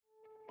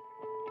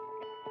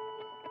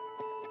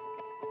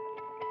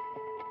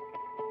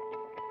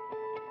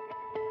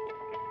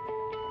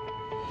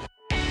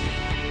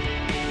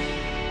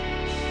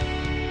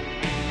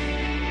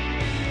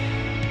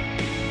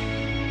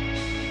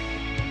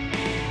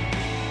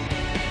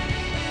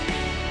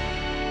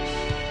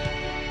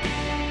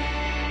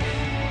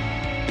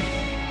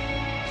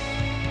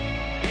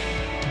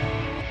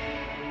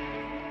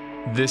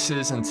This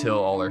is Until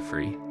All Are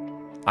Free.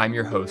 I'm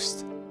your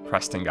host,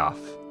 Preston Goff.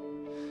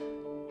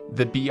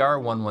 The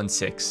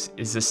BR-116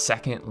 is the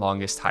second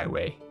longest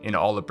highway in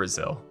all of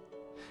Brazil.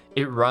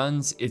 It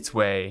runs its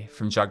way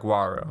from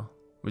Jaguaro,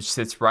 which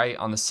sits right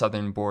on the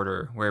southern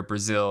border where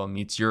Brazil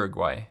meets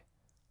Uruguay,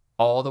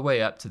 all the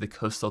way up to the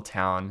coastal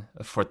town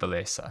of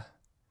Fortaleza.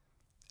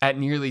 At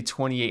nearly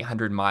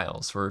 2,800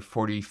 miles, or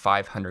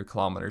 4,500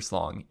 kilometers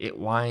long, it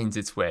winds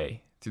its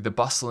way through the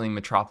bustling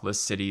metropolis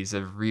cities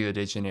of Rio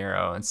de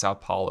Janeiro and Sao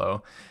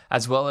Paulo,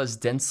 as well as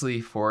densely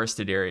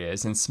forested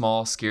areas and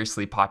small,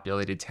 scarcely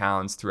populated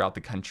towns throughout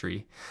the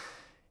country.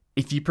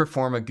 If you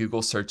perform a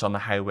Google search on the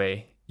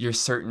highway, you're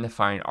certain to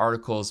find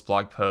articles,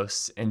 blog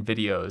posts, and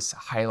videos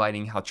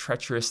highlighting how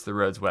treacherous the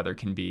road's weather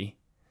can be.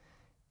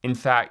 In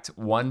fact,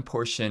 one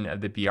portion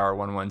of the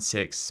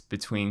BR-116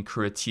 between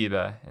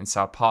Curitiba and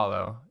Sao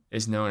Paulo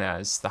is known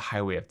as the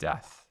Highway of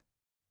Death.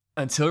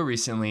 Until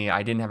recently,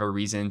 I didn't have a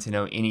reason to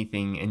know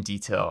anything in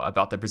detail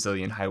about the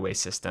Brazilian highway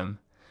system.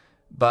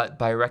 But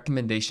by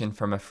recommendation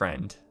from a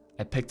friend,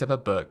 I picked up a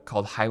book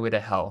called Highway to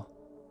Hell: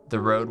 The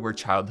Road Where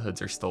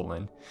Childhoods Are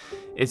Stolen.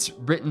 It's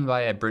written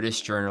by a British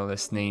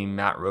journalist named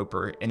Matt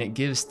Roper, and it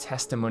gives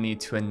testimony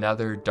to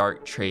another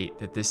dark trait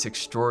that this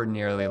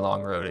extraordinarily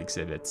long road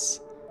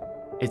exhibits.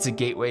 It's a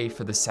gateway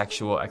for the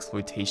sexual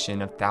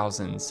exploitation of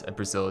thousands of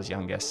Brazil's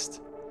youngest.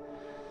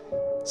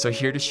 So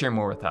here to share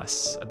more with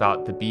us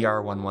about the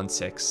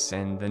BR-116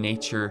 and the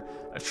nature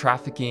of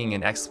trafficking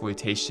and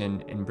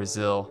exploitation in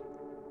Brazil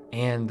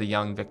and the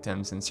young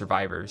victims and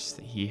survivors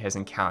that he has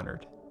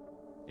encountered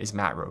is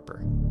Matt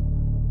Roper.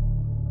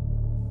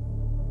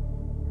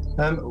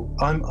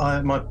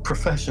 My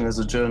profession is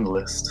a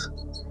journalist,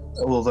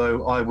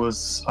 although I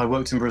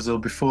worked in Brazil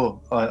before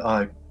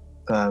I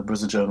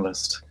was a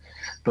journalist.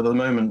 But at the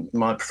moment,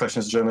 my profession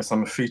as a journalist,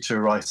 I'm a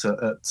feature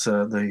writer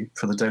for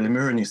the Daily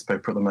Mirror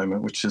newspaper at the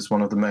moment, which is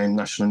one of the main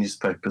national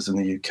newspapers in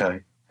the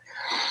UK.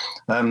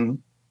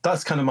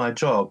 That's kind of my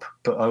job,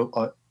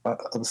 but at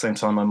the same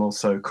time, I'm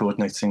also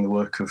coordinating the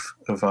work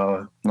of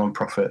our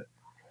non-profit,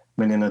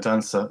 Menina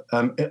Dança.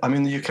 I'm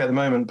in the UK at the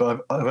moment,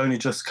 but I've only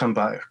just come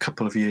back a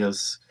couple of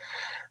years,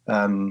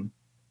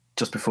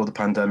 just before the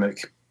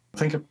pandemic. I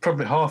think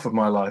probably half of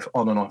my life,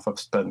 on and off, I've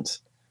spent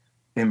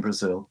in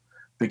Brazil,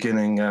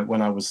 beginning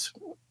when I was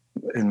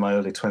in my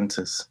early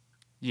 20s.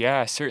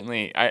 Yeah,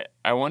 certainly.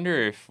 I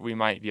wonder if we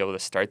might be able to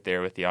start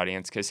there with the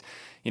audience because,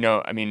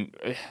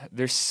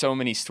 there's so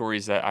many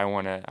stories that I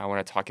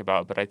wanna talk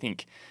about, but I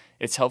think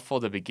it's helpful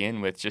to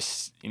begin with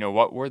just,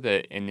 what were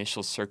the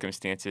initial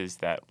circumstances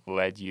that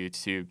led you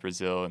to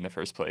Brazil in the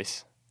first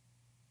place?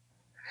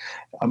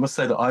 I must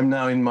say that I'm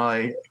now in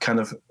my kind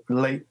of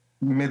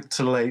mid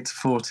to late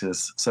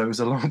 40s, so it was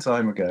a long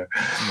time ago.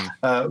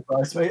 I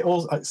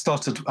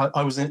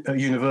was at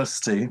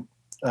university,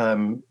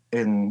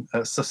 in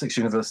Sussex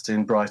University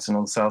in Brighton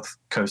on the south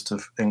coast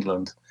of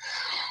England.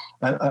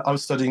 And I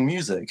was studying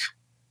music.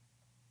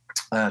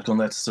 I'd gone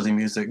there to study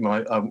music.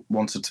 I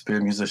wanted to be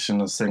a musician,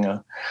 a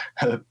singer,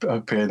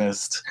 a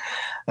pianist.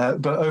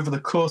 But over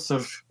the course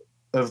of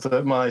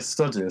my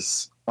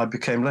studies, I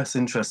became less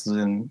interested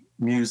in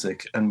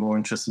music and more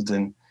interested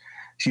in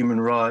human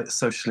rights,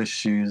 social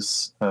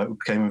issues,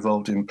 became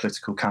involved in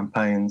political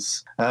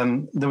campaigns.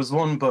 There was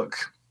one book,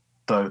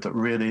 though, that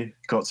really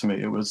got to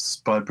me. It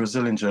was by a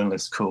Brazilian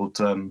journalist called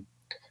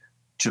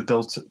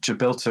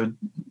Gilberto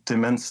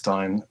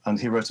Dimenstein, and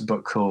he wrote a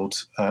book called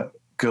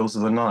Girls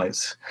of the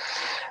Night.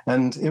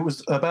 And it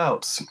was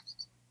about,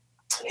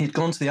 he'd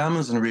gone to the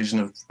Amazon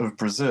region of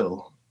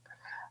Brazil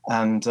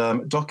and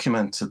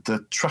documented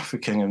the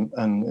trafficking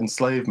and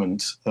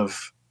enslavement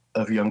of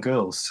young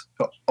girls,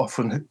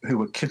 often who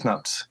were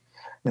kidnapped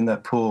in their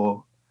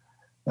poor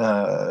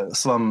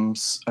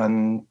slums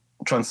and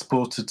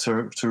transported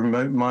to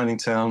remote mining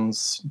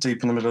towns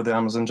deep in the middle of the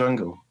Amazon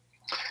jungle.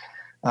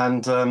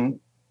 And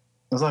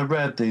as I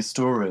read these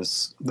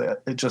stories,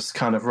 it just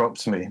kind of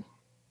rocked me.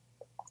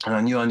 And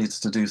I knew I needed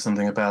to do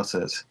something about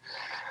it.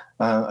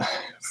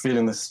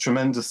 Feeling this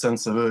tremendous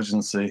sense of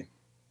urgency,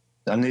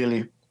 I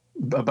nearly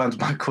abandoned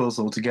my cause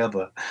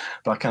altogether,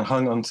 but I kind of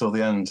hung on till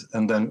the end,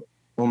 and then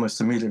almost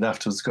immediately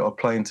afterwards got a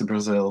plane to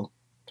Brazil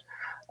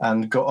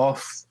and got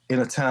off in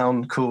a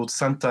town called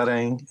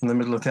Santarém in the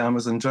middle of the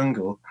Amazon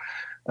jungle.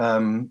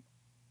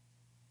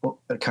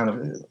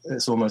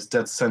 It's almost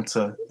dead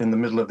center in the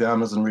middle of the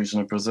Amazon region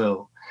of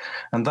Brazil.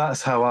 And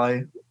that's how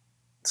I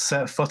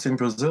set foot in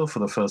Brazil for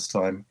the first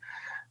time.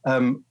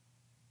 And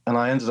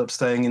I ended up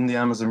staying in the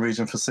Amazon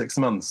region for 6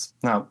 months.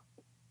 Now,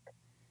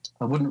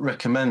 I wouldn't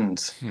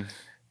recommend,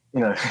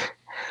 anyone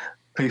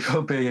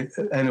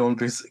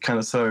be kind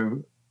of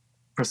so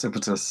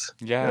precipitous,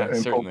 Yeah,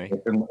 certainly.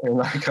 in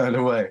that kind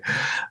of way.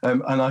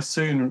 And I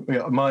soon,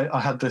 I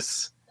had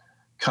this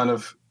kind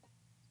of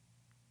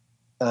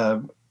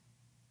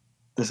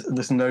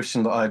this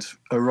notion that I'd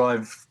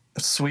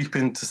sweep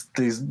into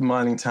these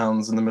mining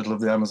towns in the middle of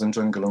the Amazon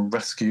jungle and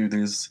rescue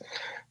these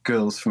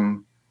girls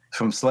from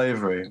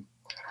slavery.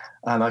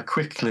 And I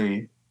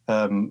quickly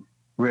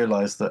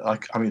realized that I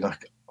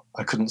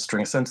couldn't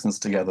string a sentence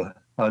together.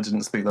 I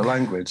didn't speak the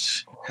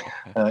language.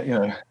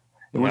 It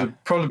would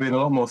have probably been a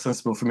lot more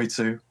sensible for me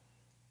to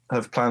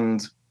have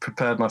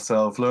prepared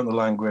myself, learnt the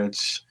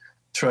language,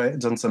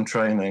 done some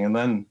training, and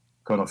then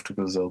gone off to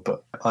Brazil.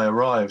 But I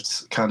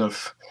arrived kind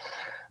of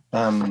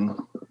in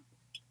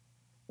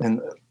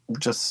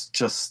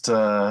just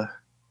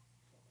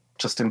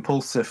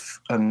impulsive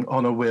and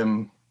on a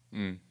whim,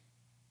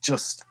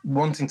 just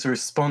wanting to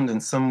respond in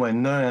some way,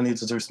 knowing I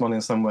needed to respond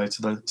in some way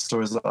to the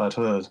stories that I'd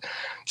heard,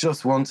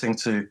 just wanting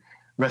to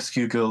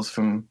rescue girls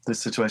from this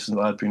situation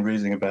that I'd been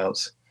reading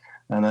about,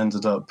 and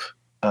ended up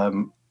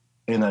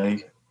in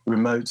a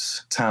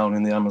remote town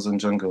in the Amazon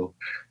jungle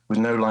with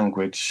no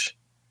language,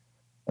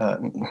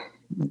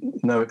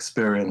 no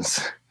experience,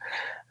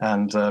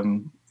 and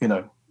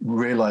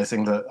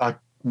realizing that I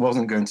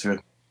wasn't going to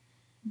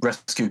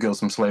rescue girls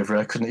from slavery.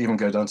 I couldn't even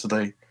go down to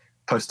the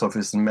post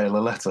office and mail a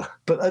letter.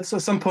 But at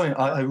some point,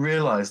 I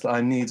realized that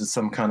I needed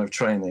some kind of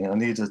training.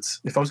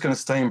 If I was going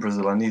to stay in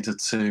Brazil, I needed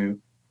to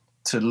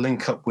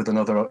link up with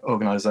another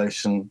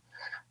organization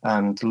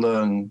and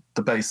learn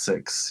the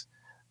basics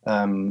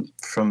from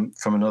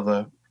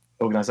another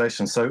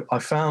organization. So I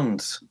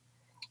found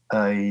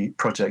a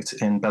project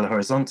in Belo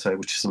Horizonte,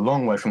 which is a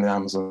long way from the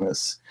Amazon.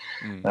 It's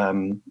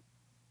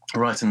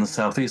right in the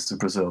southeast of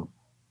Brazil.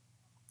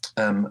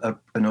 A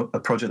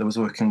project that was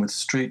working with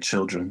street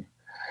children,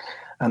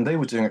 and they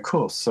were doing a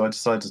course. So I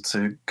decided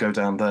to go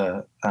down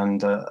there,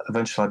 and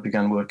eventually I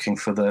began working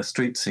for their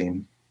street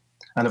team.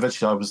 And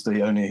eventually I was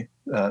the only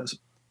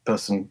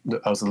person,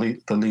 I was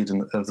the lead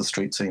of the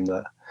street team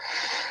there.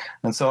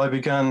 And so I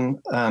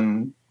began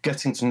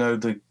getting to know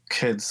the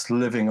kids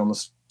living on the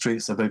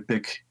streets of a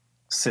big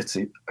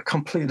city, a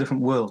completely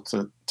different world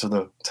to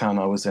the town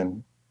I was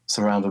in,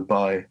 surrounded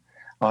by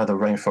either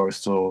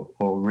rainforest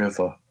or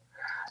river.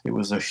 It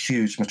was a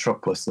huge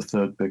metropolis, the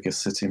third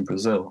biggest city in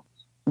Brazil.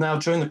 Now,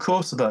 during the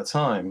course of that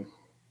time,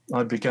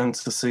 I began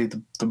to see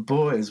the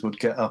boys would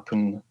get up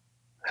and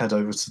head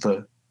over to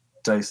the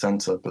day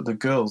centre, but the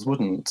girls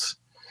wouldn't.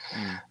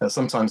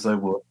 Sometimes they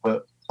would,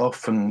 but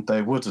often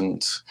they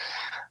wouldn't.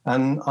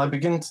 And I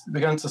began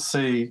to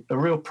see a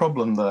real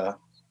problem there.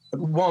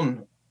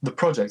 One, the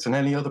project and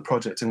any other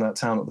project in that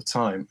town at the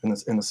time,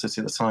 in the city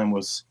at the time,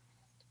 was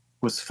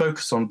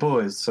focused on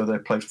boys. So they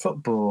played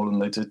football and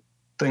they did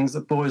things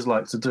that boys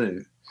like to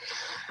do,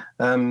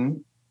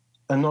 and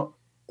it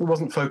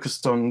wasn't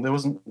focused on. There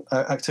wasn't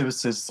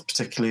activities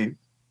particularly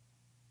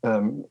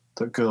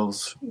that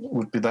girls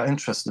would be that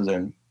interested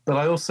in. But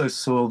I also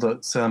saw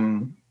that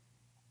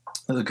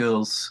the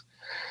girls,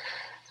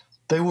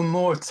 they were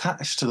more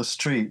attached to the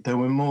street. They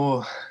were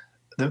more,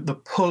 the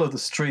pull of the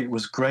street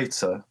was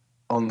greater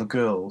on the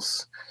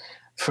girls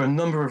for a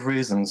number of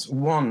reasons.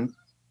 One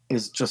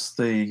is just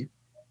the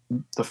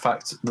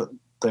fact that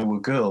they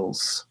were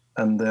girls,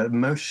 and their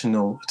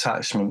emotional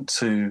attachment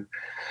to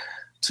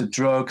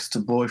drugs, to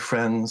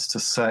boyfriends,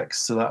 to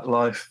sex, to that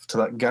life, to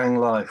that gang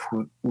life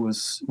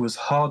was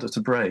harder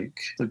to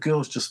break. The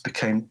girls just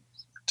became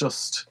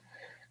just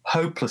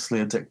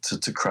hopelessly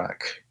addicted to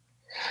crack,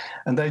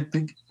 and I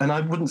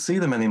wouldn't see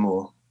them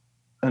anymore.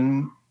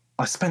 And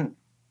I spent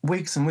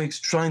weeks and weeks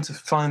trying to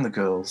find the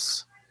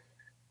girls,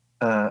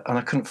 and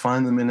I couldn't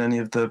find them in any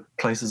of the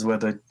places where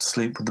they'd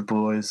sleep with the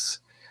boys.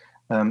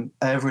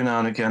 Every now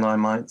and again, I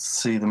might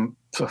see them,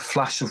 a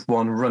flash of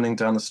one running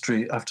down the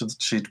street after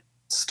she'd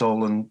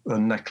stolen a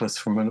necklace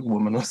from a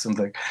woman or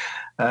something.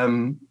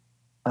 And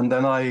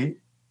then I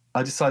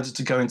decided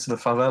to go into the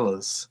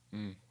favelas,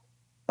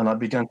 and I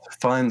began to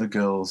find the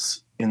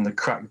girls in the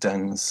crack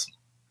dens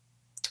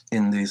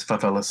in these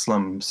favela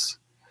slums.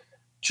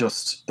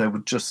 They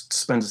would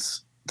just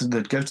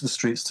they'd go to the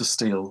streets to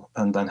steal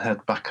and then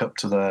head back up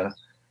to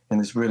in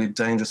these really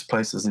dangerous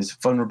places, these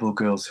vulnerable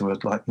girls who were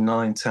like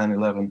 9, 10,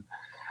 11,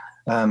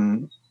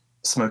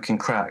 smoking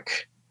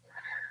crack.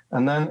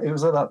 And then it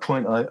was at that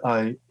point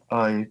I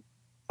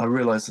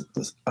realized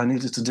that I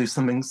needed to do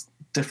something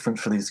different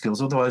for these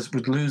girls, otherwise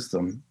we'd lose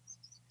them.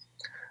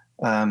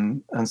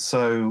 And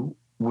so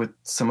with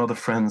some other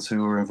friends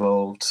who were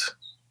involved,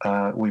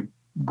 we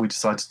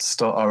decided to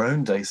start our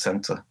own day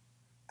centre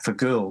for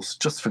girls,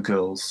 just for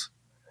girls.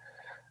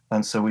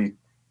 And so we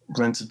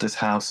rented this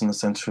house in the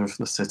centre of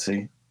the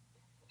city,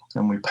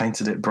 and we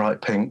painted it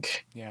bright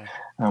pink. Yeah.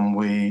 And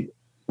we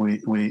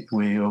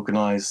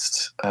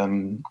organised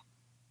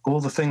all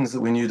the things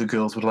that we knew the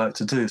girls would like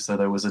to do. So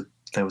there was a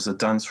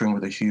dance room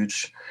with a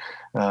huge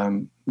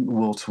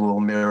wall-to-wall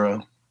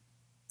mirror.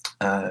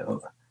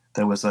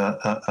 There was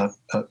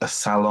a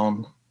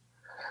salon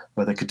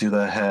where they could do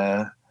their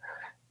hair,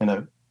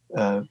 and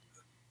all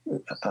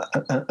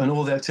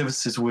the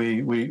activities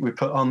we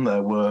put on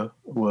there were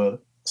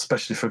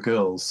especially for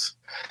girls,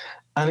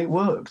 and it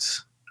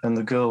worked. And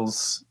the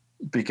girls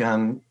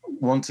began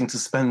wanting to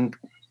spend,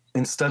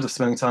 instead of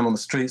spending time on the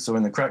streets or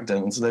in the crack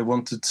dens, they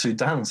wanted to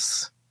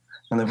dance,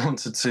 and they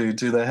wanted to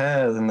do their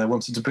hair, and they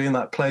wanted to be in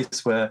that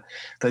place where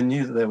they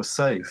knew that they were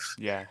safe.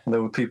 Yeah. And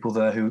there were people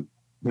there who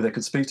they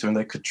could speak to and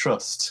they could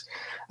trust.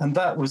 And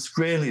that was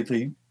really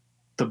the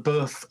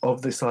birth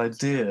of this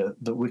idea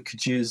that we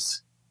could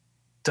use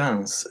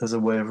dance as a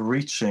way of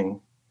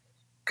reaching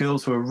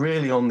girls were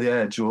really on the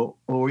edge,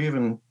 or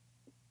even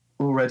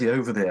already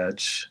over the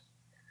edge,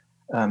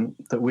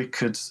 that we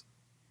could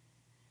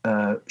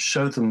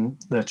show them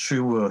their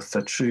true worth,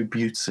 their true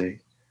beauty,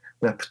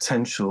 their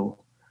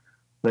potential.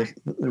 We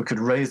could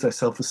raise their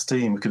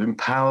self-esteem, we could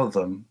empower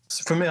them.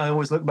 So for me, I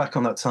always look back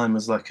on that time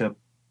as like a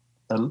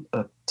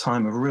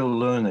time of real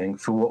learning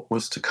for what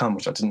was to come,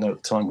 which I didn't know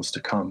at the time was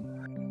to come.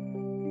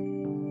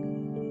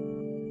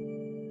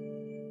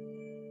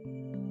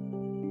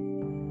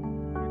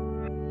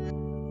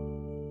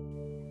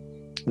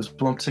 There's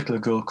one particular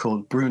girl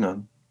called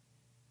Bruna,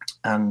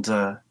 and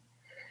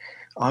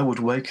I would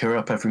wake her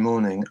up every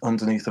morning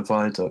underneath a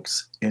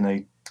viaduct in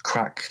a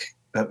crack.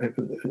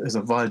 There's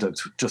a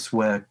viaduct just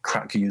where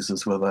crack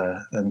users were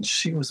there, and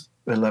she was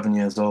 11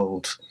 years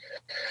old.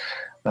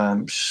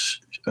 And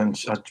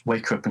I'd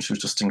wake her up, and she was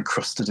just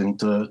encrusted in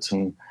dirt,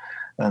 and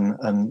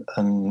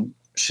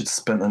she'd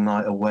spent the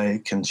night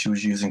awake, and she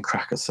was using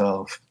crack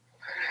herself.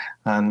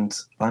 And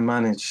I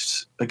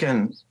managed,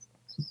 again,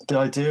 the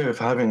idea of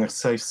having a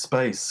safe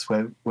space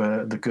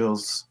where the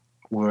girls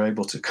were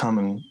able to come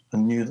and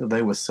knew that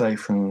they were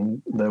safe,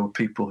 and there were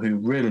people who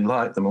really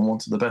liked them and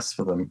wanted the best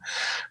for them,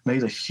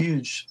 made a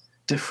huge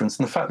difference.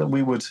 And the fact that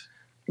we would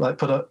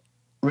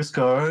risk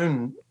our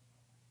own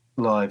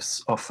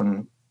lives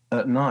often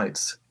at night,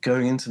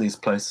 going into these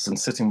places and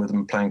sitting with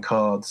them playing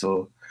cards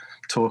or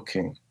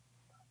talking,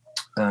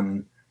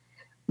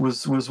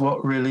 was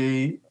what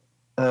really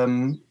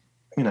won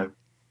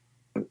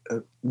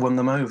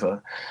them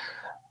over.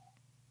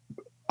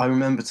 I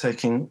remember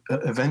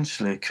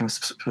eventually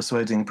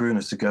persuading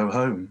Bruna to go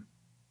home.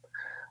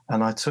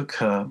 And I took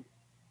her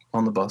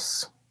on the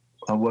bus.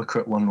 I woke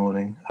her up one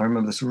morning. I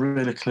remember this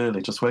really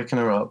clearly, just waking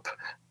her up,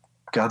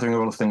 gathering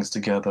all the things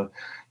together,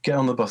 get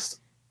on the bus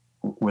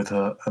with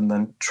her, and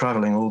then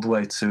traveling all the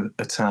way to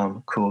a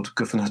town called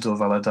Governador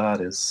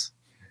Valadares,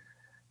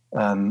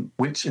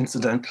 which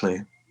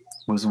incidentally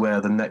was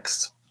where the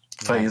next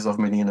phase of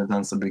Menina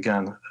Dança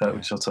began,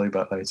 which I'll tell you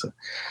about later.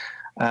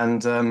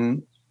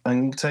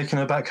 And taking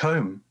her back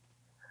home.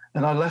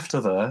 And I left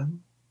her there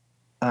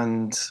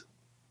and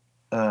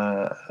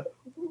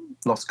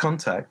lost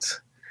contact.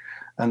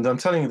 And I'm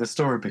telling you the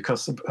story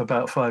because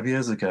about 5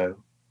 years ago,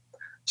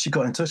 she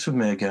got in touch with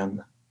me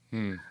again.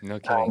 No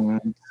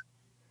kidding.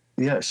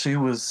 And she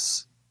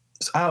was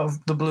out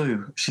of the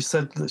blue. She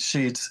said that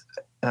she'd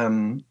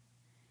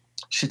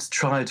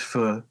tried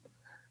for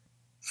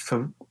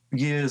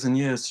years and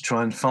years to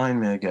try and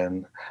find me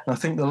again. And I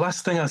think the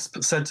last thing I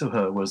said to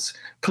her was,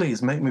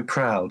 please make me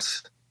proud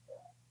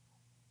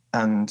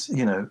and,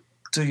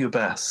 do your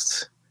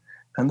best.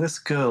 And this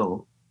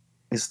girl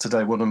is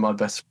today one of my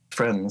best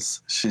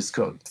friends. She's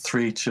got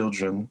 3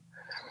 children.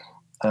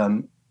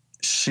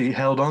 She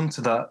held on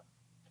to that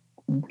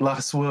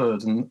last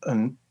word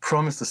and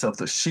promised herself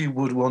that she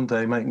would one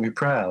day make me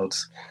proud.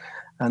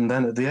 And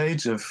then at the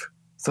age of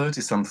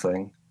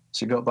 30-something,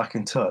 she got back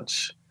in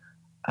touch.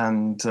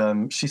 And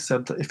she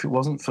said that if it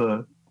wasn't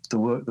for the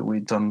work that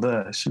we'd done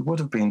there, she would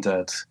have been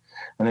dead.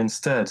 And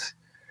instead,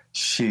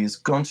 she's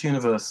gone to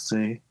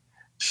university.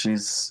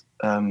 She's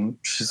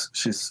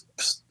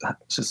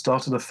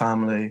started a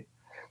family.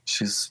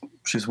 She's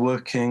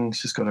working.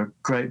 She's got a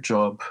great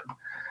job.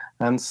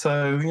 And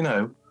so,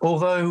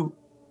 although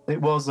it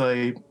was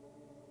an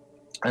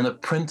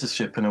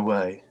apprenticeship in a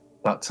way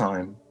that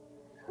time,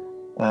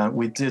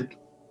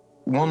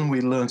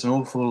 we learned an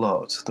awful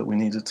lot that we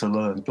needed to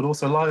learn, but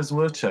also lives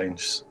were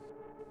changed.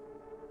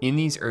 In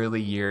these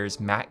early years,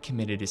 Matt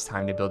committed his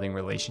time to building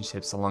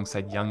relationships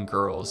alongside young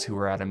girls who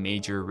were at a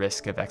major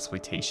risk of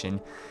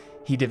exploitation.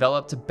 He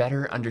developed a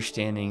better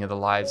understanding of the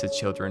lives of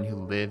children who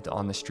lived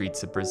on the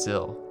streets of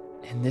Brazil,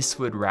 and this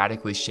would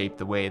radically shape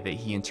the way that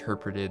he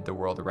interpreted the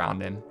world around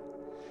him.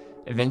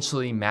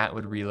 Eventually, Matt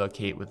would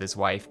relocate with his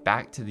wife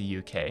back to the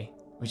UK,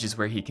 which is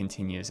where he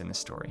continues in the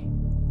story.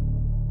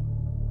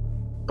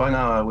 By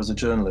now, I was a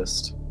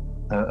journalist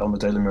on the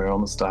Daily Mirror,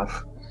 on the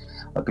staff.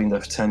 I've been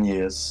there for 10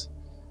 years.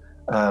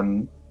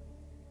 I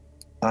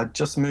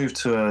just moved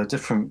to a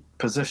different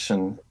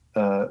position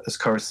as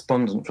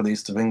correspondent for the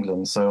East of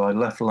England. So I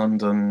left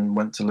London,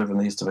 went to live in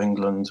the East of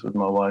England with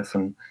my wife,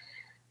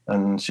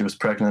 and she was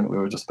pregnant. We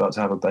were just about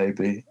to have a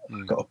baby.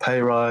 Got a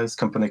pay rise,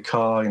 company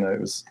car. I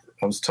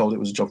was told it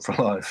was a job for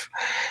life.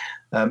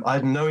 I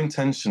had no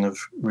intention of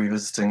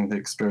revisiting the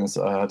experience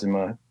that I had in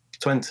my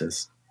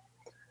 20s.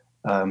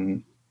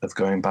 Of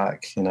going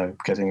back,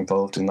 getting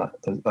involved in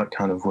that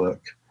kind of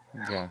work.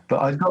 Yeah.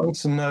 But I'd gotten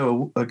to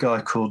know a guy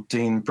called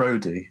Dean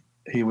Brody.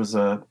 He is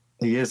a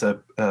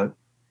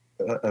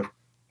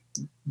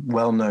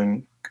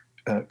well-known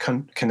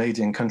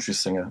Canadian country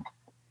singer.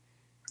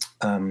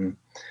 And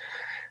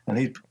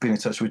he'd been in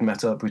touch. We'd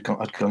met up. We'd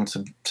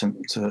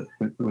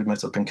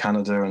met up in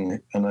Canada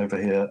and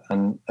over here,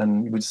 and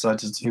we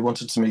decided he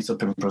wanted to meet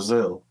up in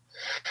Brazil.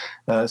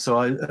 So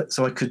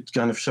I could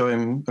kind of show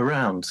him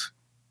around.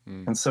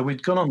 And so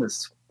we'd gone on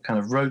this kind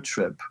of road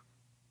trip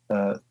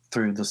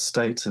through the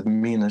state of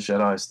Minas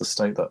Gerais, the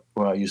state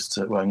where I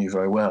knew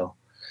very well,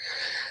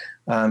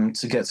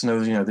 to get to know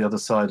the other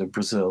side of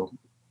Brazil,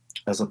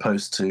 as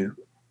opposed to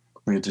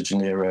Rio de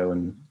Janeiro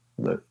and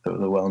the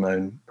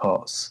well-known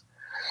parts.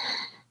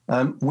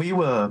 We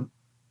were,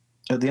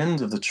 at the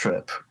end of the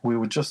trip, we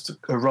were just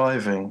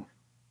arriving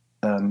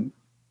in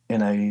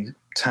a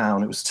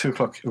town. It was 2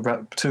 o'clock,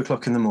 about 2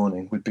 o'clock in the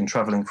morning. We'd been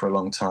traveling for a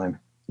long time.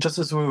 Just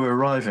as we were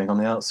arriving on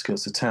the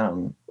outskirts of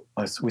town,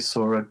 we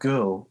saw a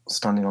girl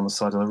standing on the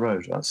side of the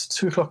road. That's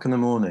 2 o'clock in the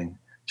morning.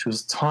 She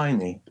was a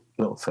tiny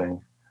little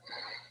thing.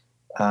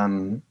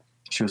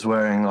 She was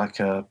wearing like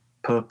a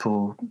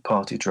purple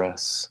party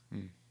dress.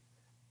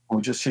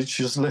 She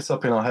just lit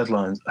up in our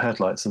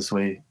headlights as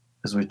we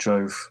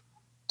drove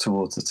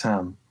towards the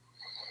town.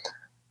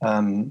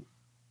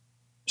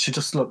 She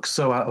just looked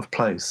so out of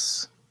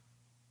place.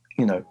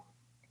 You know,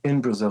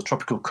 in Brazil,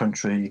 tropical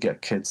country, you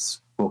get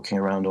kids walking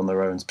around on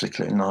their own,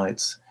 particularly at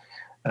night.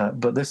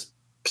 But this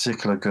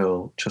particular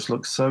girl just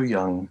looked so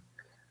young,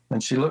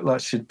 and she looked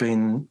like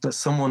that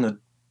someone had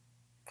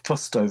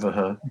fussed over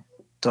her,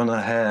 done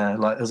her hair,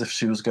 like as if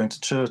she was going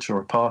to church or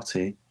a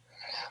party.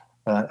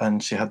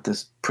 And she had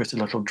this pretty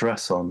little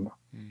dress on.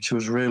 She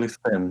was really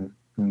thin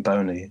and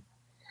bony.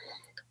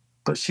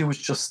 But she was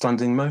just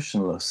standing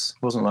motionless.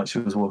 It wasn't like she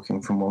was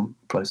walking from one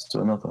place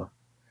to another.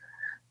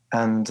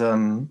 And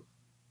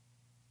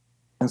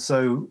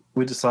so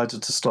we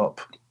decided to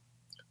stop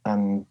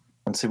and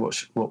see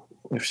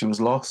if she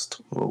was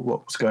lost or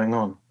what was going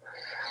on.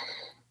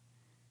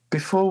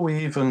 Before we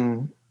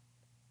even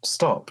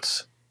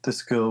stopped,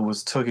 this girl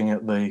was tugging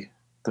at the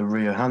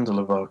rear handle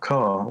of our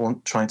car,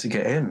 trying to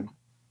get in.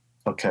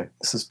 Okay,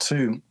 this is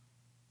 2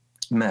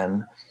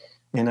 men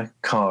in a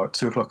car at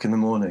 2 o'clock in the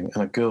morning,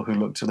 and a girl who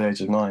looked to the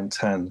age of 9,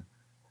 10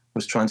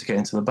 was trying to get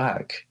into the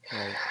back.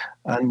 Right.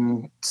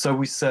 And so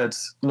we said,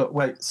 look,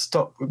 wait,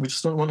 stop. We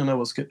just don't want to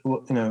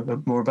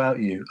know more about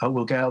you.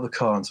 We'll get out of the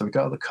car. And so we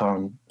got out of the car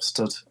and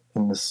stood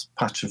in this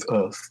patch of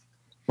earth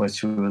where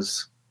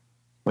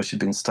she'd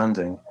been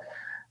standing,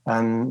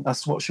 and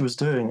asked what she was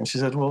doing. And she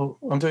said, well,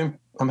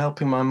 I'm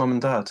helping my mum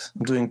and dad.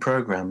 I'm doing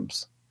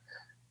programs.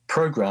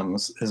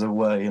 Programs is a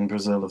way in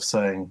Brazil of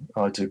saying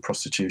I do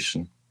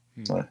prostitution.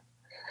 So,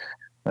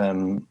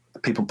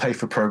 people pay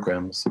for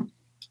programs.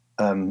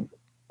 And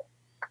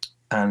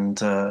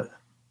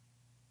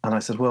I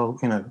said, well,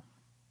 you know,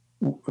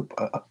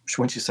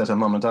 when she said her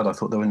mum and dad, I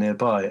thought they were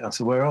nearby. I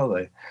said, where are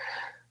they?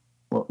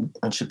 Well,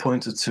 and she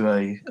pointed to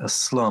a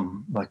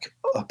slum, like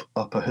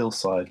up a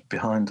hillside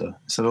behind her.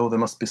 She said, oh, they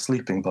must be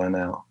sleeping by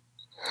now.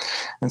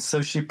 And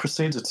so she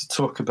proceeded to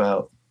talk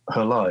about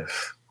her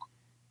life.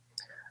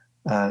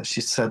 She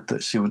said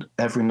that she would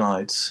every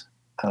night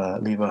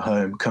leave her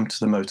home, come to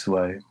the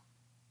motorway,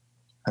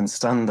 and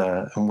stand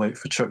there and wait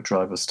for truck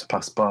drivers to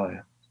pass by.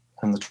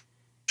 And the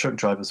truck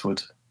drivers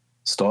would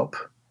stop,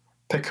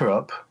 pick her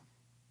up,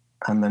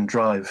 and then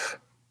drive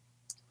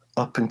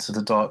up into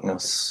the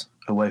darkness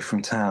away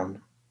from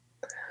town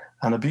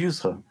and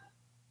abuse her.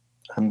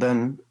 And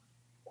then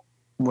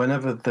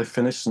whenever they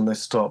finished and they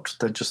stopped,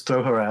 they'd just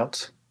throw her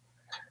out,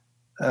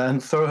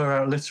 and throw her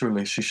out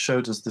literally. She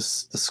showed us the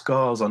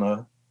scars on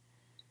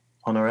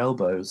her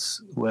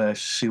elbows where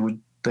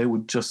they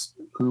would just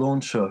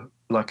launch her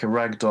like a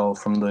rag doll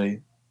from the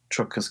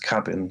trucker's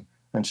cabin,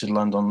 and she'd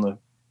land on the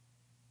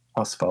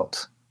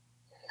asphalt.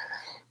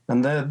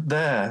 And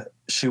there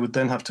she would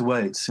then have to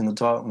wait in the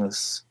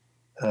darkness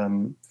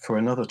for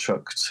another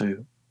truck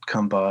to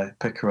come by,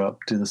 pick her up,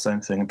 do the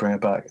same thing, and bring her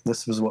back.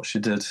 This was what she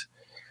did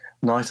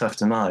night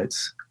after night.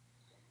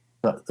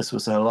 This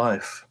was her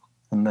life.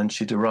 And then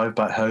she'd arrive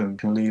back home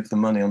and leave the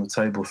money on the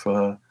table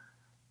for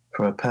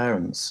her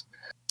parents.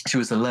 She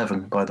was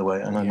 11, by the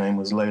way, and her name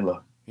was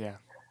Layla. Yeah.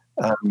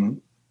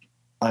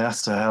 I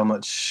asked her how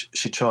much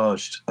she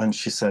charged, and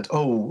she said,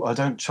 oh, I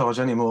don't charge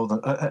any more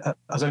than, I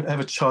don't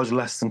ever charge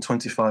less than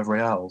 25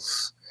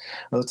 reals.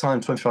 At the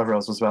time, 25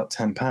 reals was about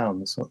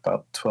 £10,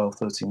 about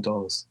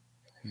 $12,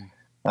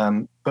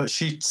 $13. But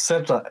she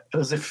said that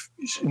as if,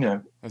 you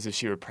know. As if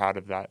she were proud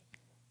of that.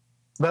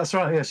 That's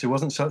right, yeah, she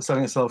wasn't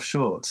selling herself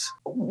short.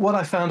 What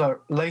I found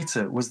out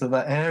later was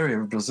that area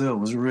of Brazil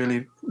was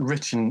really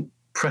rich in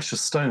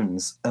precious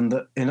stones, and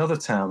that in other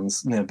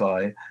towns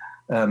nearby,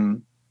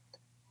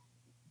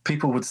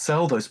 people would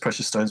sell those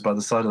precious stones by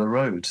the side of the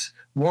road.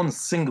 One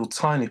single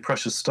tiny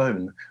precious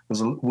stone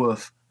was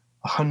worth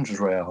 100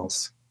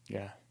 reals.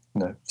 Yeah.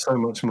 You know, so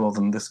much more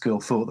than this girl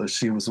thought that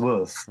she was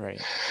worth.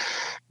 Right.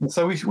 And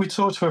so we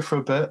talked to her for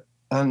a bit,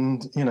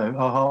 and, you know,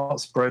 our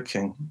hearts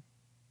breaking.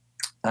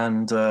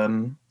 And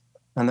then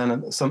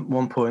at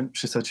one point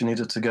she said she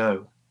needed to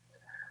go.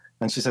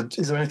 And she said,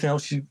 is there anything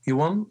else you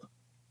want?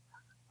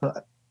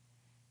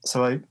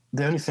 So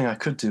the only thing I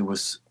could do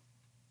was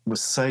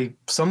say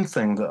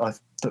something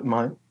that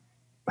might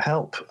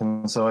help.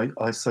 And so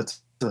I said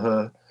to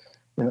her,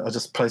 you know, I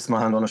just placed my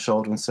hand on her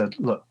shoulder and said,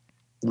 look,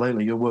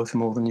 Layla, you're worth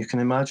more than you can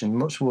imagine,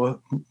 much more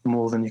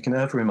than you can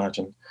ever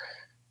imagine.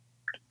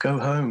 Go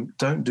home.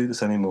 Don't do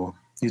this anymore.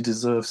 You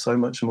deserve so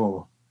much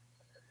more.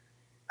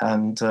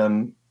 And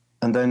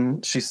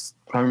then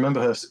I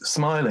remember her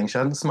smiling. She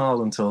hadn't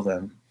smiled until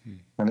then.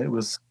 And it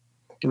was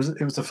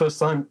the first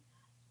time,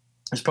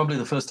 it's probably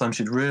the first time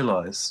she'd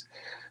realized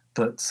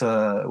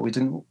that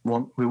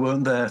we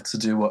weren't there to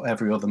do what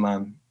every other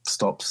man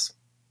stopped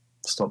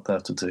there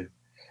to do.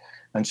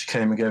 And she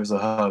came and gave us a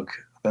hug.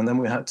 And then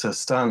we had to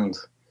stand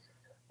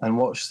and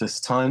watch this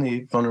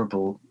tiny,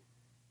 vulnerable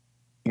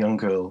young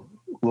girl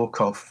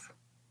walk off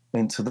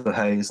into the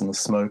haze and the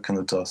smoke and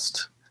the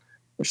dust.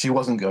 She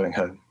wasn't going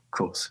home, of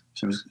course.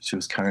 She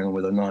was carrying on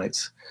with her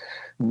night,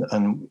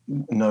 and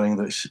knowing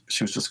that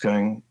she was just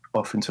going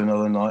off into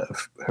another night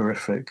of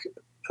horrific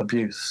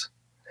abuse.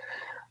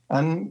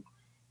 And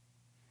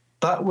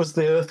that was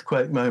the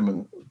earthquake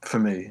moment for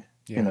me.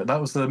 Yeah. You know, that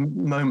was the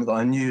moment that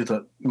I knew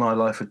that my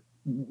life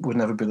would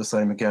never be the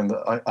same again,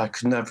 that I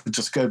could never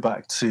just go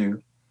back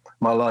to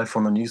my life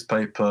on the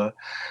newspaper,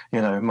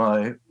 you know,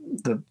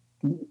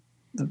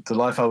 the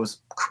life I was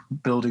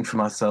building for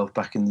myself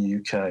back in the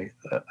UK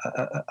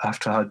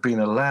after I'd been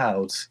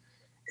allowed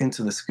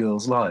into this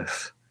girl's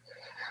life.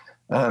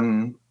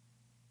 Dean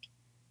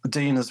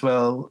as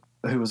well,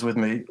 who was with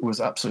me, was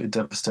absolutely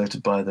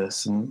devastated by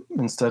this. And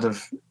instead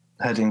of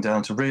heading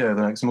down to Rio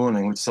the next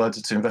morning, we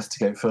decided to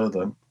investigate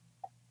further.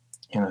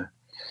 You know,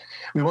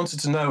 we wanted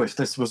to know if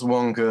this was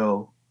one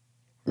girl,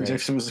 right,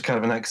 if it was a kind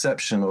of an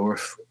exception, or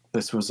if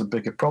this was a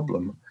bigger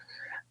problem.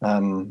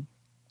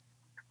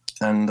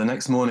 And the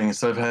next morning,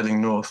 instead of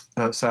heading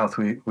south,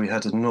 we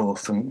headed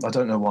north. And I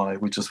don't know why.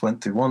 We just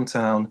went through one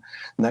town,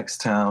 next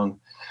town,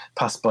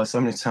 passed by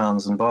so many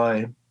towns, and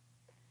by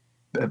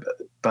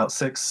about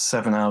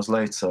 6-7 hours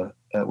later,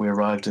 we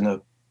arrived in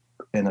a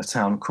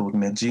town called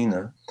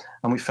Medina,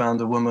 and we found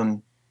a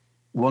woman,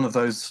 one of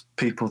those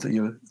people that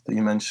you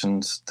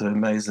mentioned, the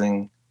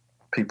amazing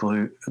people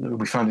who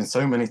we found in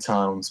so many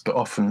towns, but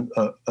often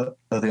are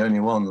the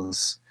only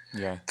ones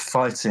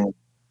fighting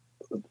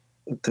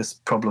this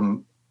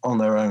problem on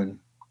their own,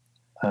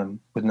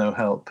 with no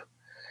help.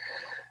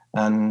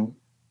 And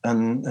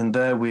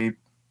there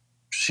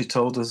she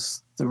told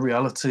us the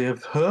reality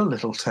of her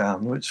little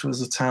town, which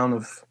was a town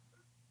of,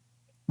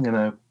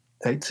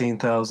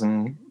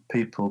 18,000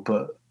 people,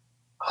 but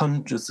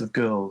hundreds of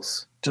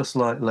girls, just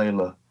like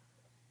Layla,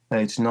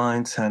 aged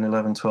 9, 10,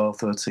 11, 12,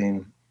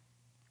 13,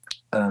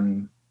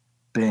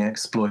 being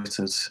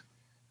exploited,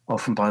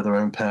 often by their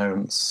own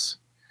parents.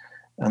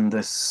 And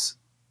this,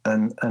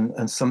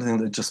 and something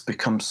that just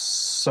becomes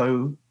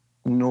so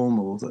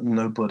normal that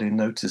nobody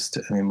noticed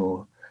it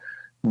anymore.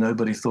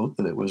 Nobody thought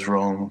that it was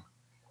wrong.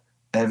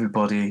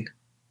 Everybody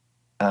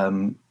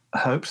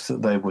hoped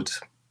that they would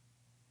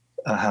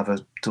have a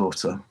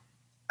daughter,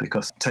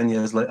 because 10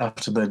 years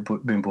after they'd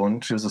been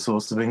born, she was a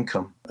source of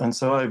income. And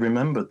so I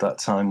remembered that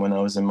time when I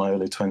was in my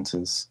early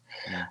 20s,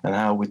 and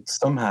how we'd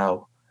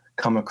somehow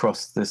come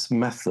across this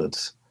method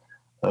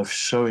of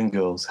showing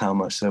girls how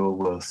much they were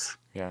worth,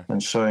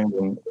 and showing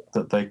them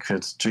that they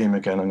could dream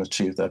again and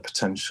achieve their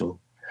potential.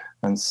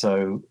 And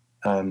so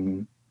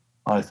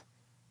I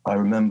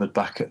remembered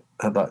back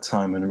at that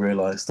time and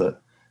realized that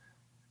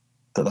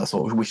that's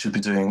what we should be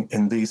doing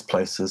in these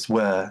places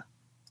where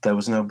there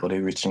was nobody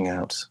reaching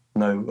out,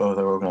 no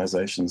other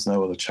organizations,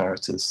 no other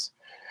charities.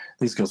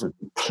 These girls were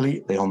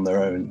completely on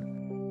their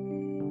own.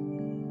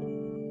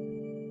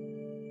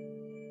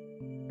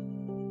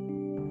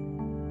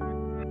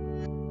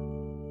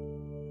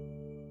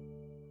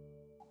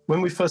 When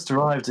we first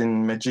arrived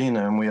in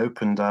Medina and we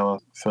opened our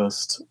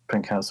first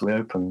Pink House,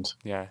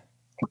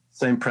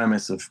 same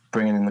premise of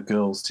bringing in the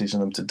girls, teaching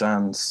them to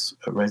dance,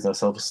 raise their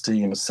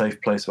self-esteem, a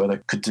safe place where they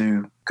could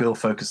do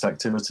girl-focused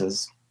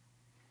activities.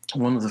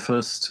 One of the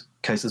first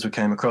cases we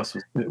came across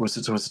was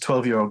a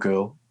 12-year-old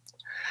girl,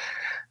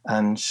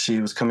 and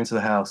she was coming to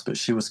the house, but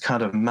she was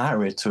kind of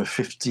married to a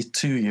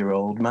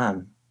 52-year-old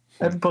man.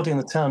 Everybody in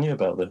the town knew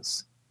about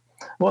this.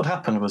 What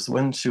happened was,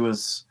 when she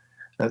was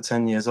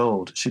 10 years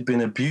old, she'd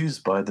been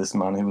abused by this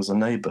man who was a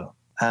neighbor,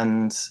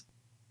 and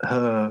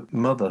her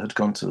mother had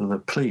gone to the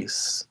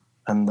police,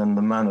 and then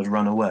the man had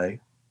run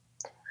away,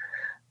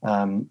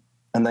 and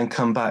then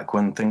come back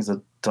when things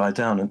had died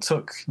down and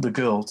took the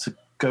girl to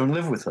go and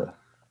live with her.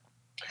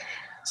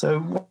 So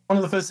one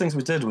of the first things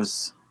we did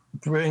was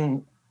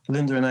bring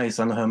Linda and Ace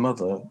and her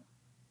mother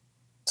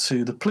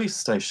to the police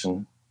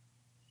station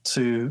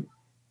to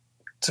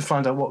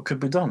find out what could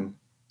be done.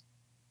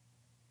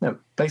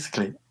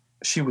 Basically,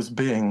 she was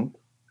being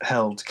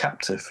held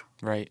captive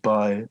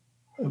by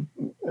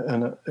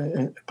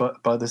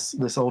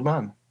this old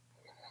man.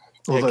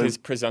 Because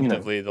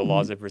presumptively the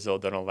laws of Brazil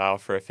don't allow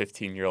for a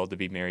 15-year-old to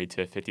be married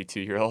to a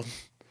 52-year-old.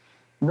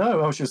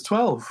 No, she was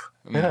 12.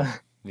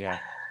 Yeah.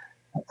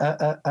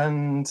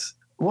 And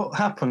what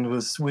happened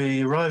was,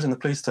 we arrived in the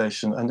police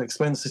station and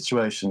explained the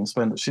situation,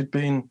 explained that she'd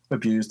been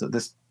abused, that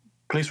this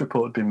police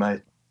report had been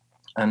made,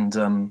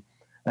 and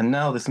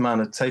now this man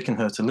had taken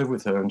her to live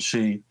with her, and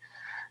she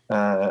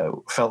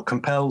felt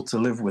compelled to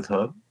live with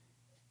her.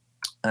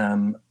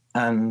 And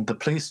the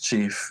police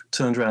chief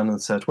turned around and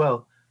said,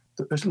 well,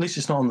 at least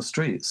she's not on the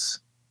streets.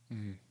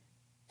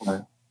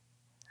 Gosh.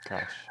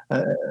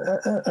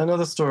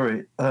 Another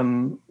story.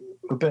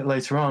 A bit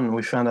later on,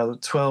 we found out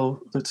that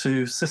the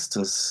two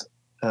sisters,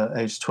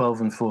 aged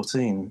 12 and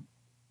 14,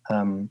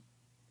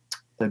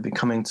 they'd been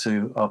coming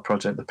to our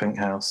project, the Pink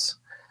House,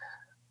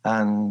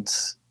 and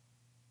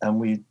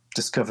we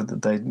discovered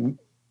that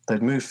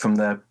they'd moved from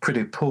their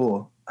pretty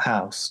poor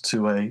house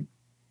to a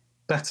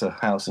better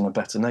house in a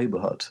better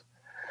neighborhood.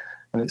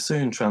 And it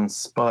soon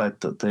transpired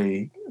that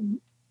the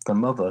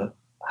mother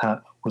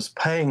was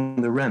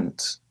paying the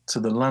rent to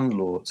the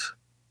landlord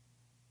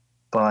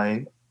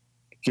by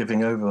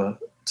giving over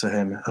to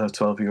him her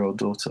 12-year-old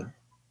daughter.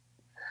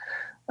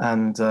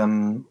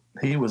 And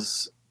he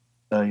was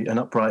an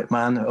upright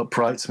man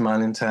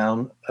in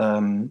town.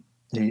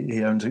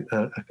 He owned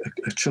a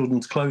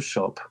children's clothes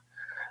shop,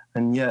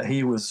 and yet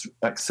he was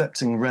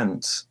accepting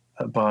rent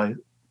by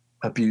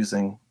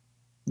abusing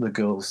the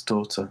girl's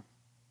daughter.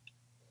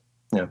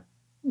 You know,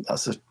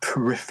 that's a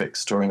horrific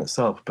story in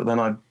itself. But then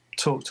I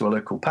talked to a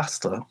local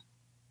pastor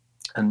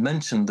and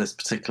mentioned this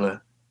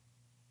particular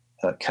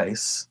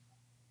case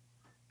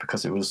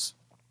because it was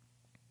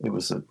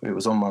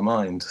on my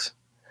mind.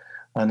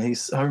 And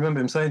I remember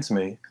him saying to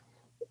me,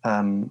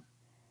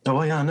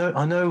 "Oh yeah, I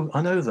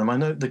know them. I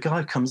know the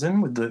guy comes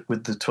in with the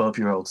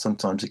 12-year-old.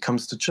 Sometimes he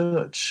comes to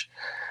church,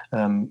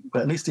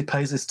 but at least he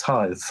pays his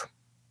tithe."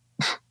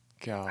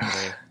 Golly.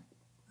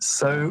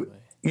 So,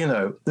 you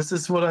know, this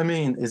is what I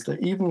mean, is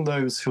that even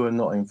those who are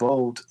not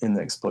involved in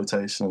the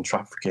exploitation and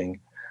trafficking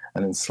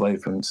and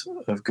enslavement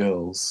of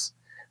girls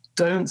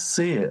don't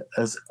see it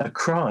as a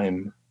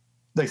crime.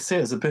 They see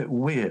it as a bit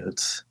weird.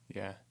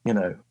 Yeah. You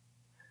know,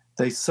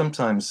 they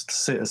sometimes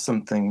see it as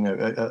something, you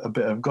know, a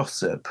bit of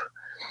gossip,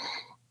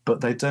 but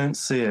they don't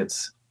see it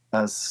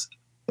as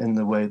in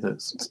the way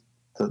that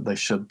they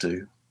should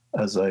do,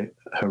 as a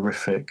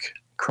horrific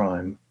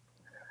crime.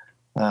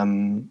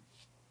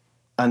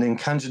 And in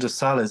Candia do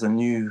Sal is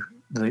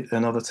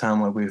another town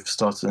where we've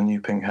started a new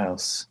pink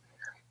house.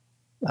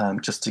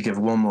 Just to give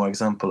one more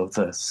example of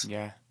this.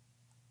 Yeah.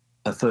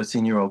 A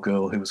 13-year-old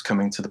girl who was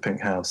coming to the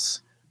pink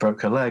house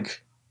broke her leg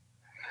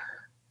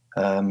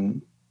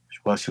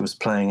while she was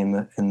playing in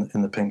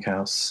the pink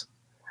house.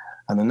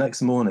 And the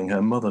next morning,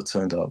 her mother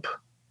turned up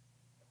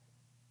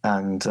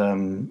and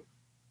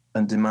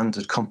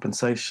demanded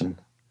compensation.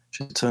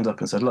 She turned up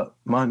and said, "Look,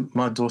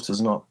 my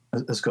daughter's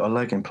has got a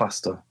leg in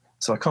plaster,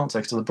 so I can't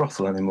take her to the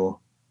brothel anymore.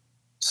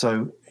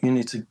 So you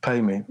need to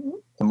pay me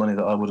the money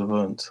that I would have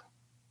earned."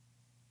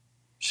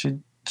 She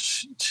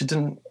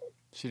didn't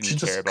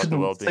care about the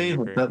well-being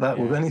of her. that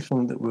was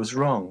anything that was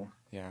wrong.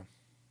 Yeah.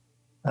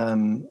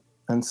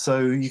 And so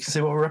you can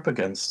see what we're up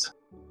against.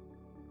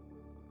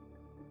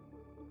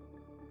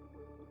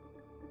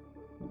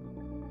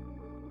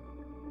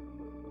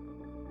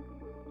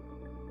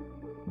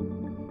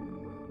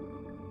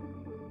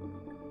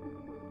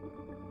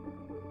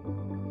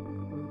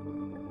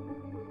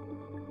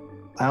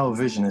 Our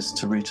vision is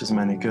to reach as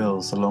many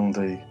girls along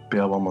the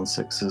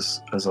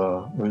BR116 as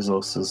our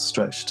resources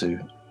stretch to,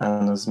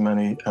 and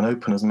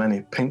open as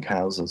many pink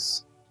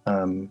houses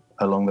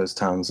along those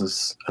towns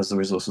as the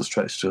resources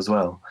stretch to as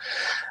well.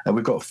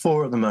 We've got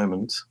 4 at the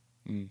moment,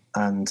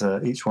 and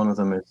each one of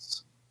them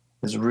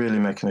is really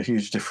making a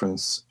huge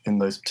difference in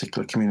those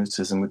particular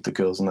communities and with the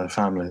girls and their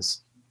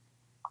families.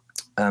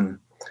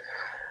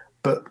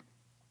 But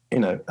you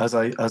know, as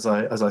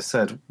I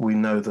said, we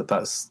know that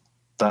that's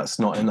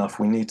not enough.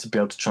 We need to be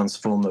able to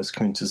transform those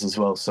communities as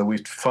well. So we're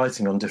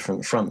fighting on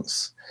different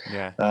fronts.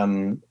 Yeah.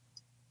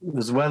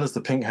 As well as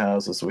the pink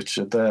houses, which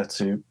are there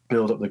to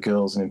build up the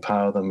girls and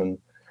empower them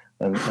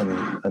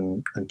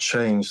and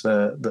change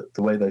the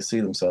way they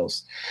see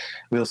themselves.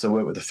 We also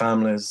work with the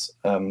families.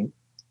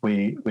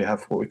 We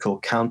have what we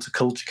call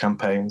counterculture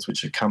campaigns,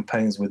 which are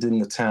campaigns within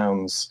the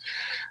towns,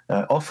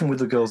 often with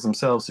the girls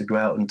themselves who go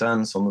out and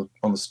dance on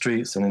the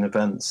streets and in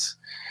events,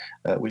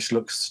 which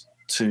looks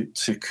to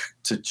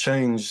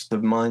change the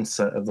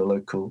mindset of the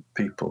local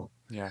people.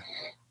 Yeah.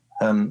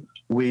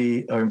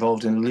 We are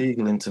involved in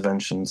legal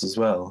interventions as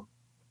well.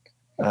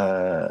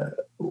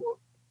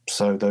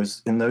 So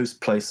in those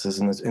places,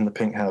 in the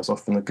pink house,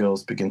 often the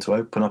girls begin to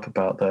open up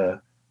about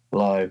their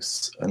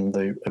lives and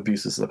the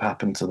abuses that have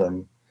happened to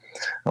them.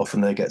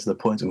 Often they get to the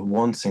point of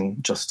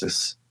wanting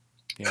justice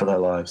for their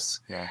lives.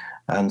 Yeah.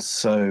 And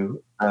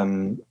so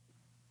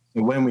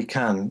when we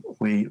can,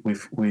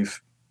 we've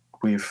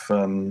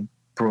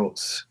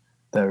brought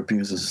their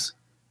abusers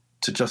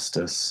to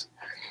justice.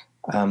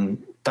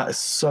 That is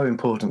so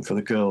important for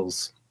the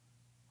girls,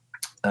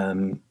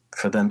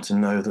 for them to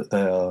know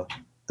that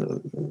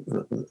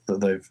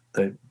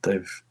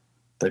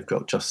they've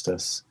got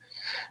justice.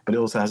 But it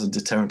also has a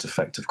deterrent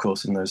effect, of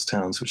course, in those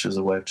towns, which is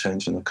a way of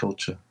changing the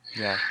culture.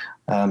 Yeah.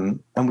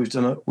 And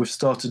we've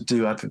started to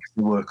do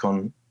advocacy work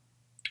on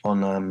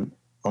a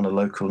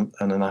local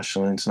and a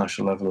national and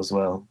international level as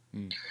well.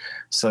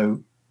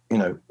 So, you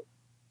know,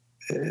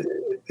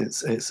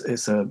 it's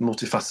a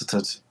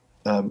multifaceted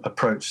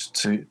approach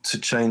to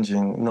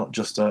changing not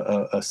just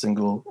a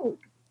single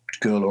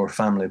girl or a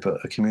family,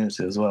 but a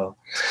community as well.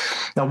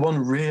 Now, one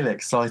really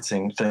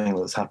exciting thing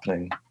that's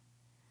happening,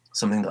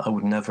 something that I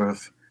would never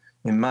have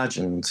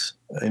imagined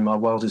in my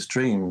wildest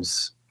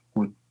dreams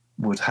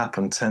would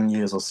happen 10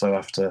 years or so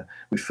after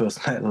we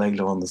first met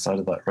Layla on the side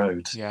of that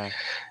road, yeah,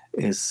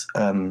 is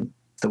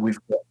that we've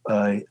got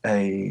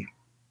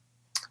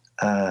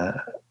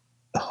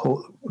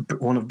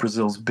one of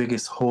Brazil's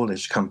biggest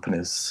haulage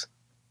companies,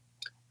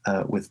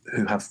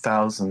 who have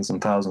thousands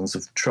and thousands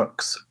of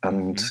trucks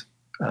and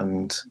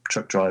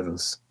truck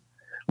drivers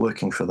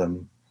working for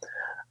them,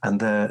 and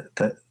they're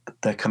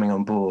coming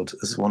on board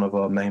as one of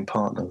our main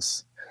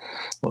partners.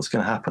 What's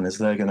going to happen is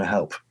they're going to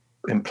help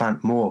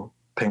implant more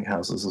pink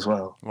houses as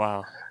well.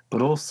 Wow!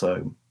 But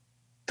also,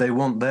 they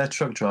want their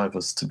truck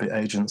drivers to be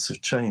agents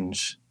of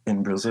change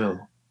in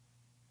Brazil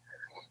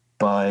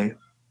by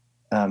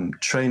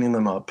training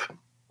them up,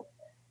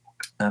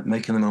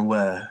 making them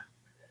aware,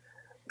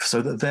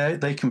 so that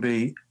they can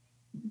be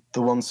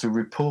the ones who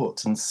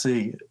report and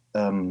see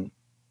and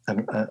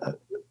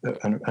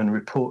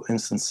report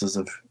instances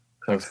of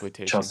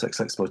child sex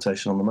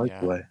exploitation on the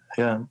motorway.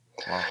 Yeah.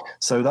 Wow.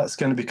 So that's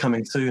going to be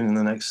coming soon in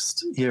the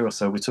next year or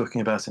so. We're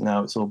talking about it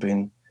now. It's all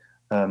been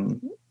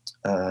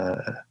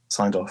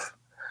signed off.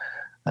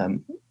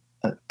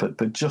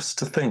 But just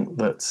to think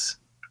that,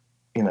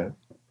 you know,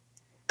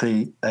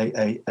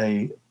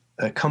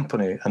 a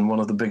company, and one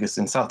of the biggest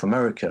in South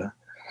America,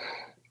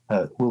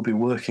 will be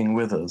working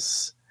with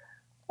us,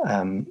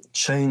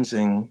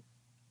 changing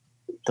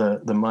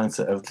the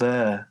mindset of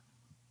their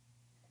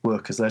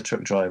workers, their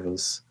truck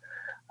drivers,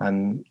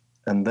 and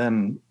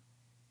them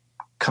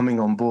coming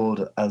on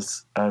board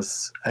as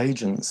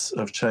agents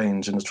of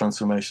change and a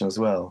transformation as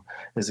well,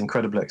 is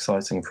incredibly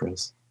exciting for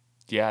us.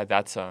 Yeah,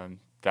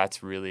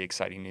 that's really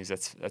exciting news.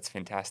 That's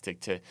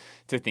fantastic to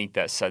think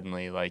that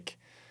suddenly, like,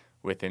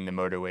 within the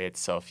motorway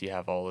itself, you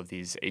have all of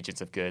these agents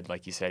of good,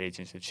 like you said,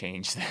 agents of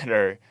change, that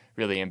are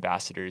really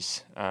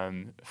ambassadors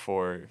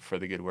for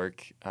the good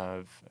work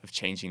of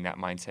changing that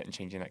mindset and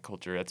changing that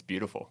culture. That's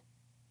beautiful.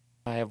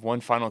 I have one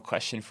final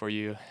question for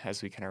you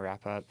as we kind of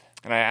wrap up.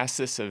 And I ask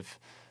this of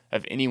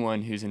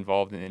anyone who's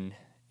involved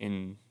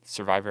in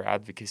survivor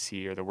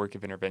advocacy or the work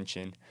of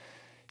intervention.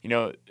 You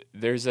know,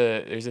 there's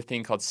a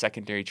thing called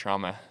secondary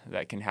trauma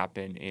that can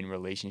happen in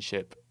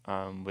relationship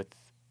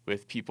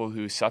with people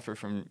who suffer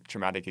from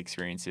traumatic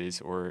experiences,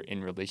 or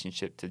in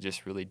relationship to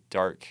just really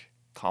dark,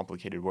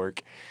 complicated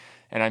work.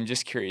 And I'm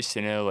just curious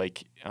to know,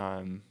 like,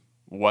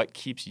 what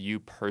keeps you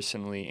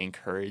personally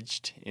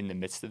encouraged in the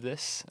midst of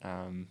this?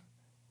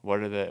 What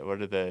are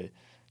the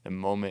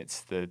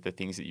moments, the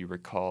things that you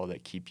recall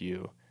that keep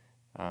you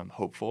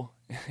hopeful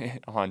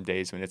on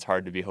days when it's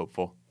hard to be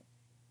hopeful?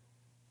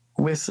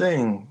 We're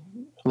seeing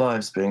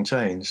lives being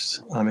changed.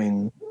 I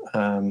mean,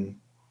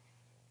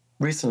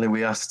 recently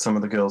we asked some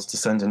of the girls to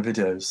send in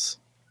videos.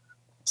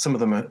 Some of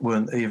them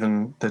weren't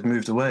even, they'd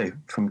moved away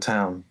from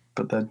town,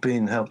 but they'd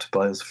been helped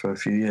by us for a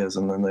few years,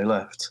 and then they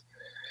left.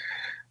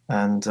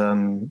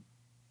 And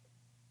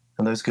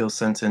those girls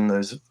sent in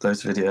those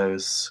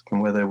videos from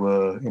where they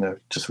were, you know,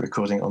 just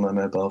recording it on their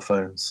mobile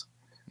phones.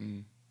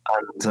 And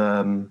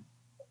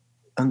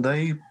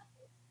they,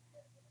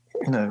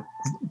 you know,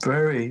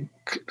 very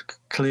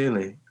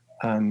clearly,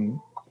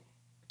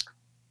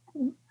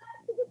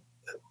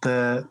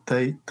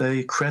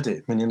 they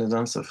credit Minha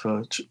Dança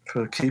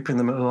for keeping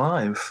them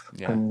alive,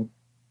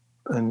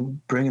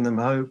 and bringing them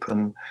hope.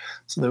 And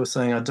so they were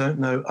saying, I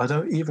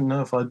don't even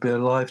know if I'd be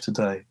alive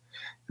today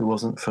if it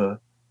wasn't for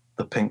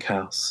the Pink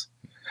House.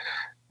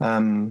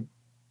 There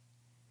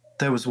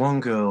was one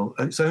girl,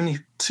 it's only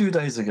 2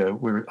 days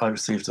ago I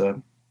received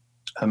a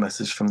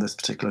message from this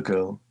particular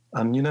girl.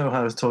 And you know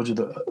how I told you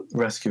that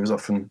rescue is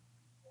often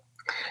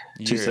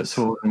two steps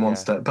forward and one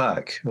step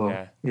back,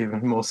 or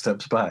even more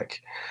steps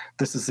back.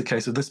 This is the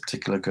case with this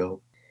particular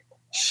girl.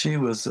 She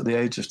was, at the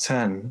age of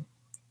 10,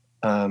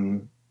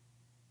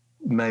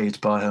 made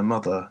by her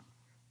mother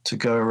to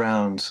go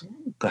around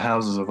the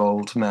houses of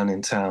old men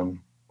in town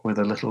with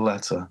a little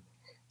letter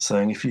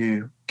saying, if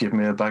you give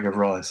me a bag of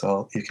rice,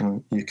 you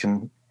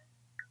can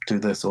do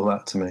this or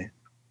that to me. At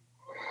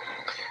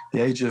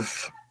the age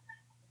of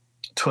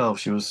 12,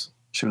 she was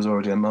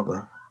already a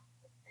mother.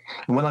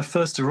 And when I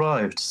first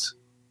arrived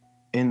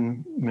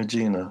in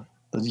Medina,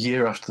 the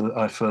year after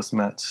I first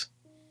met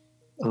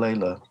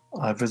Layla,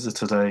 I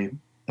visited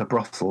a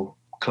brothel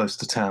close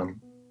to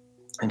town,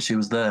 and she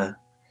was there.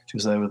 She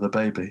was there with a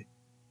baby.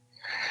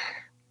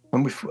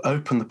 When we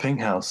opened the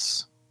Pink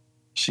House,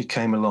 she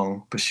came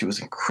along, but she was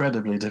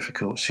incredibly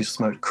difficult. She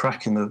smoked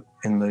crack in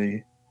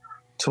the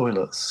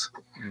toilets,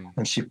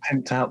 and she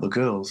pimped out the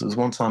girls. There was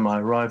one time I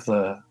arrived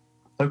there,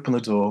 opened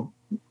the door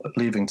at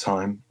leaving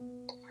time,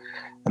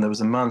 and there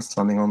was a man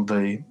standing on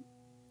the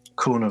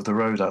corner of the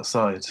road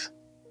outside,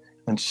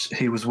 and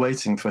he was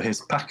waiting for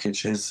his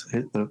package,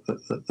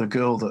 the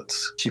girl that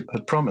she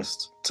had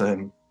promised to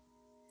him.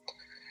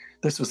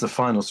 This was the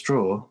final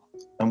straw,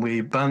 and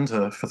we banned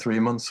her for 3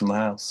 months from the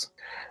house.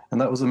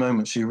 And that was the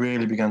moment she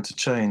really began to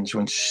change,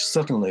 when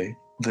suddenly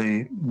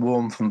the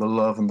warmth and the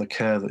love and the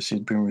care that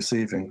she'd been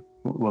receiving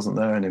wasn't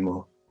there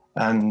anymore.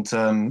 And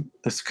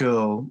this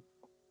girl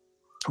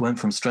went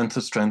from strength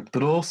to strength,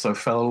 but also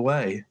fell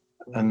away,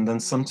 and then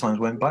sometimes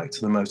went back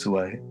to the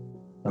motorway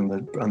and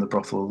the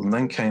brothel, and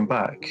then came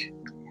back.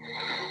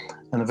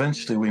 And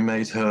eventually we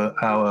made her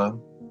our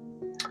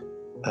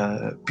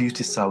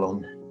beauty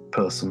salon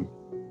person.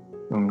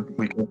 And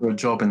we gave her a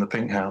job in the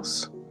Pink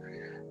House.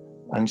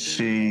 And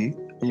she,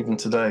 even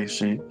today,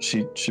 she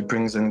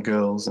brings in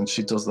girls and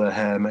she does their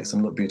hair, makes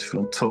them look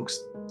beautiful, and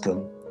talks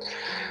to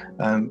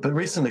them. But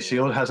recently she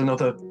had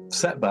another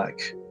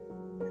setback.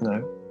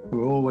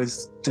 We're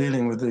always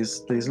dealing with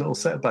these little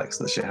setbacks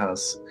that she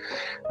has.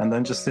 And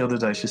then just the other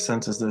day she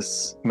sent us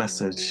this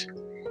message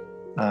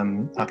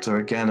after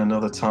again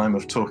another time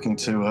of talking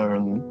to her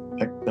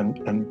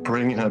and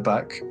bringing her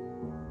back,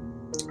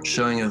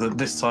 showing her that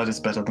this side is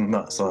better than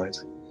that side.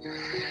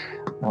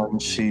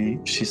 And she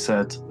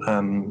said,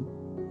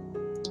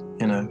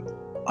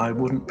 I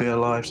wouldn't be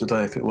alive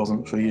today if it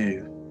wasn't for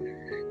you.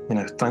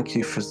 Thank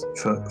you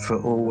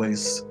for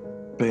always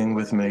being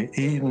with me,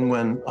 even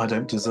when I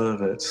don't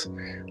deserve it,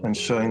 and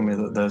showing me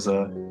that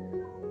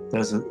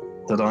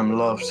that I'm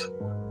loved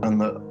and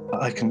that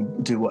I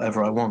can do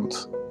whatever I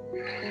want.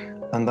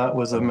 And that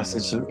was a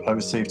message that I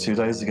received 2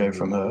 days ago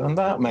from her, and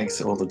that makes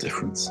all the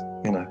difference,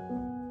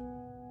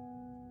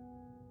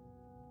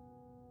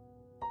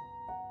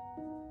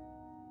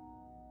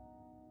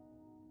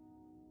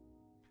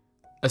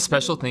 A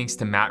special thanks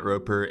to Matt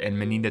Roper and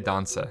Menina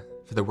Dança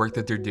for the work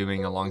that they're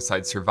doing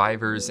alongside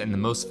survivors and the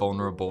most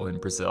vulnerable in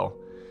Brazil.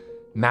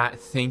 Matt,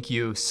 thank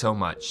you so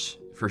much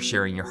for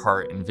sharing your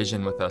heart and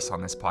vision with us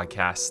on this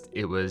podcast.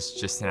 It was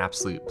just an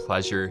absolute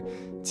pleasure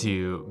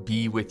to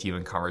be with you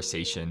in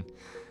conversation.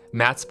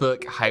 Matt's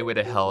book, Highway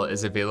to Hell,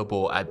 is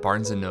available at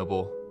Barnes &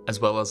 Noble, as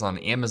well as on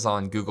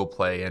Amazon, Google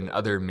Play, and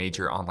other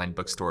major online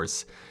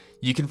bookstores.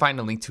 You can find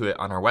a link to it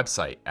on our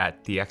website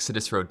at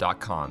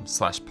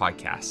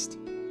theexodusroad.com/podcast.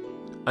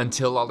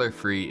 Until All Are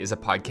Free is a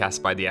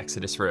podcast by The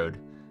Exodus Road,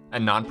 a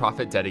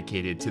nonprofit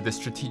dedicated to the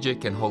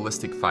strategic and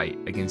holistic fight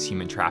against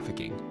human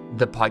trafficking.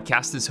 The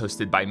podcast is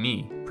hosted by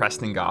me,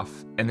 Preston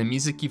Goff, and the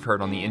music you've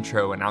heard on the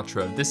intro and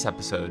outro of this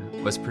episode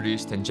was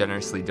produced and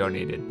generously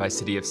donated by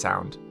City of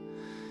Sound.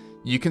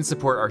 You can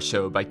support our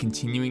show by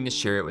continuing to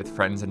share it with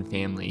friends and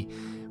family.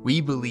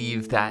 We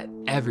believe that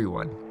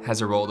everyone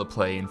has a role to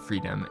play in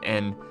freedom,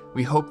 and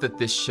we hope that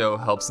this show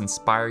helps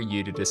inspire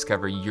you to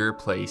discover your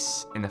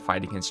place in the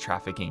fight against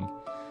trafficking.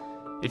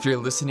 If you're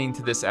listening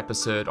to this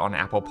episode on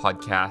Apple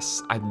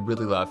Podcasts, I'd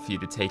really love for you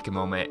to take a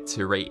moment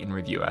to rate and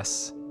review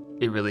us.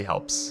 It really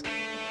helps.